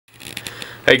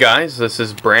Hey guys, this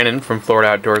is Brandon from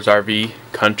Florida Outdoors RV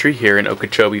Country here in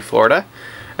Okeechobee, Florida,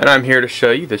 and I'm here to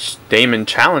show you this Damon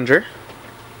Challenger.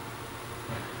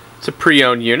 It's a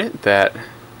pre-owned unit that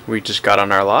we just got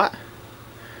on our lot.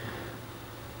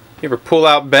 You have a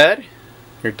pull-out bed,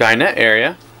 your dinette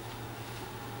area,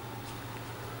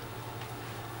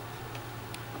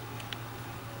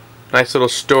 nice little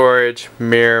storage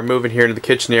mirror moving here into the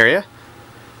kitchen area,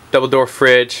 double door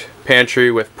fridge, pantry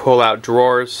with pull-out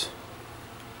drawers,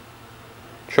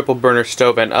 triple burner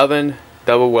stove and oven,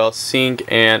 double well sink,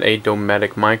 and a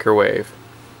Dometic microwave.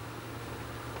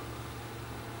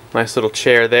 Nice little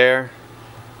chair there.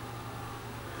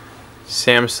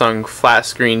 Samsung flat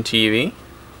screen TV.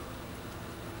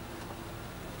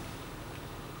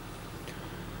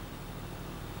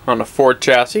 On a Ford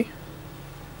chassis.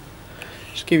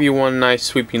 Just give you one nice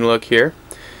sweeping look here.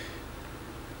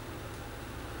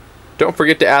 Don't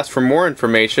forget to ask for more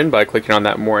information by clicking on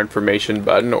that more information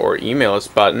button or email us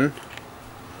button.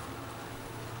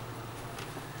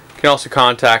 You can also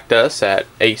contact us at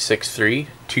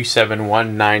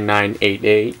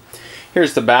 863-271-9988.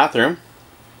 Here's the bathroom.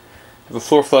 We have a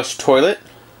floor flush toilet,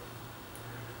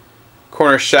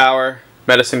 corner shower,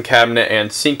 medicine cabinet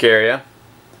and sink area,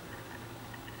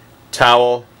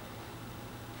 towel,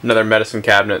 another medicine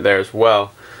cabinet there as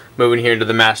well. Moving here into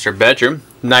the master bedroom,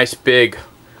 nice big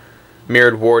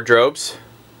mirrored wardrobes,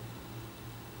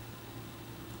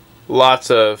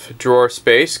 lots of drawer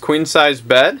space, queen size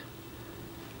bed,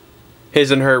 his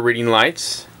and her reading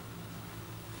lights.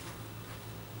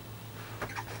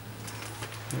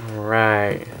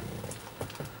 Alright,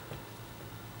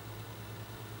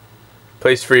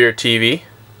 place for your TV.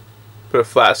 Put a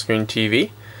flat screen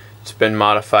TV. It's been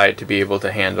modified to be able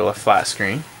to handle a flat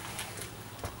screen.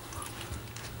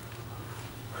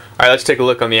 Alright, let's take a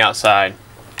look on the outside.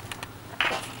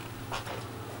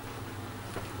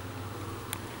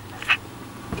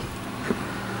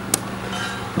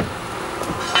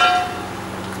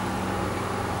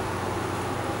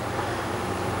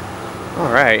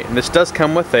 Alright, and this does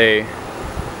come with a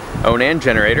Onan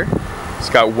generator. It's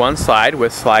got one slide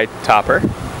with slide topper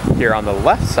here on the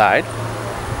left side,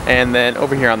 and then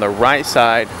over here on the right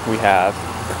side we have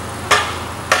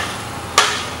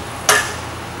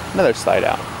another slide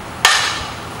out.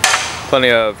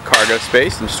 Plenty of cargo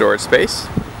space and storage space.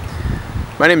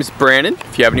 My name is Brandon.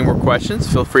 If you have any more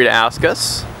questions, feel free to ask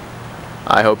us.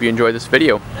 I hope you enjoyed this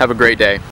video. Have a great day.